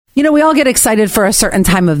You know, we all get excited for a certain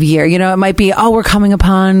time of year. You know, it might be, we're coming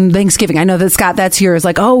upon Thanksgiving. I know that, Scott, that's yours.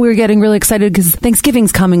 Like, we're getting really excited because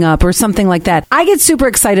Thanksgiving's coming up or something like that. I get super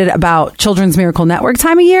excited about Children's Miracle Network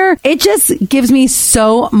time of year. It just gives me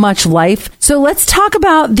so much life. So let's talk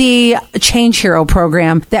about the Change Hero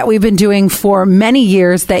program that we've been doing for many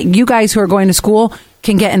years that you guys who are going to school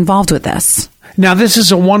can get involved with this. Now, this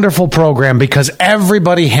is a wonderful program because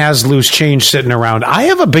everybody has loose change sitting around. I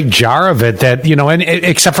have a big jar of it that, and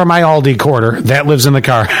except for my Aldi quarter, that lives in the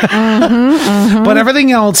car. But everything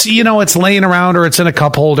else, it's laying around or it's in a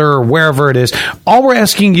cup holder or wherever it is. All we're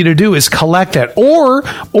asking you to do is collect it.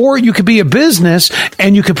 Or you could be a business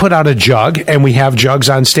and you could put out a jug, and we have jugs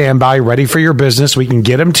on standby ready for your business. We can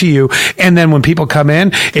get them to you. And then when people come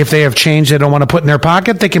in, if they have change they don't want to put in their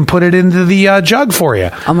pocket, they can put it into the jug for you.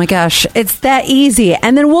 Oh my gosh, it's that easy.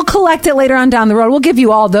 And then we'll collect it later on down the road. We'll give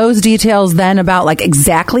you all those details then about like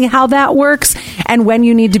exactly how that works and when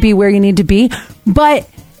you need to be where you need to be. But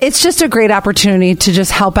it's just a great opportunity to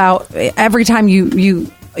just help out every time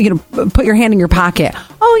you put your hand in your pocket.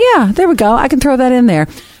 Oh yeah, there we go. I can throw that in there.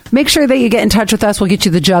 Make sure that you get in touch with us. We'll get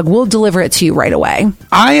you the jug. We'll deliver it to you right away.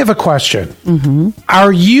 I have a question.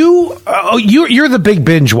 Are you, you're the big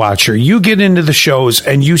binge watcher. You get into the shows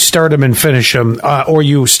and you start them and finish them, or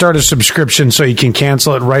you start a subscription so you can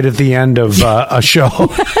cancel it right at the end of a show.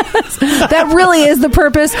 That really is the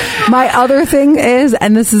purpose. My other thing is,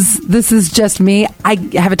 and this is just me, I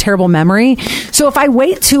have a terrible memory. So if I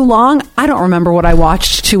wait too long, I don't remember what I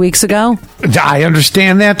watched 2 weeks ago. I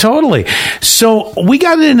understand that totally. So we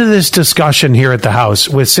got into this discussion here at the house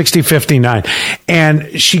with 6059,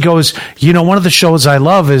 and she goes, one of the shows I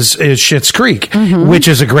love is Schitt's Creek, which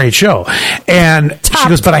is a great show. And she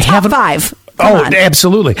goes, but I haven't. Five.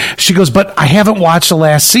 Absolutely. She goes, but I haven't watched the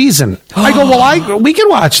last season. I go, well, we can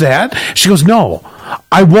watch that. She goes, no,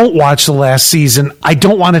 I won't watch the last season. I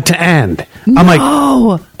don't want it to end. I'm like,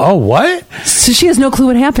 oh, what? So she has no clue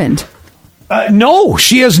what happened. No,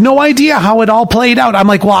 she has no idea how it all played out. I'm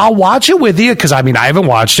like, well, I'll watch it with you because, I haven't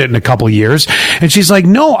watched it in a couple of years. And she's like,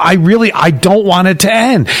 no, I don't want it to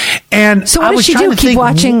end. And so what does she do? Keep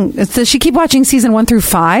watching? Does she keep watching season 1 through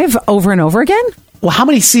 5 over and over again? Well, how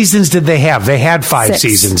many seasons did they have? They had 5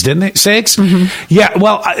 seasons, didn't they? 6? Yeah,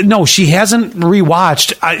 well, no, she hasn't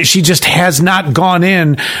rewatched. She just has not gone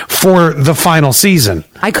in for the final season.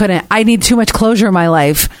 I couldn't. I need too much closure in my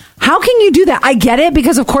life. How can you do that? I get it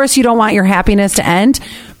because, of course, you don't want your happiness to end.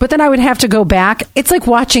 But then I would have to go back. It's like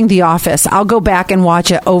watching The Office. I'll go back and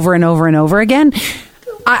watch it over and over and over again.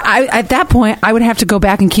 I at that point, I would have to go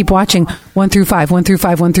back and keep watching 1 through 5, 1 through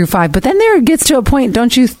 5, 1 through 5. But then there it gets to a point,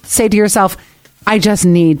 don't you say to yourself, I just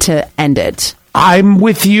need to end it. I'm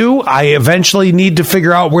with you. I eventually need to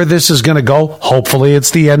figure out where this is going to go. Hopefully it's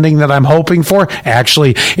the ending that I'm hoping for.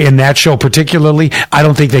 Actually, in that show particularly, I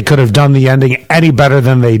don't think they could have done the ending any better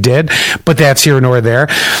than they did, but that's here nor there.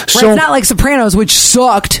 So it's not like Sopranos, which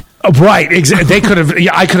sucked. Right. Exactly. They could have,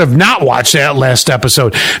 I could have not watched that last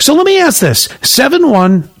episode. So let me ask this.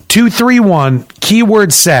 71231,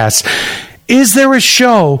 keyword sass. Is there a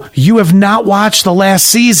show you have not watched the last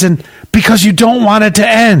season because you don't want it to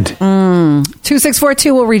end?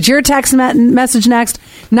 2642 will read your text message next.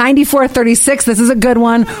 9436. This is a good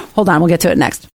one. Hold on. We'll get to it next.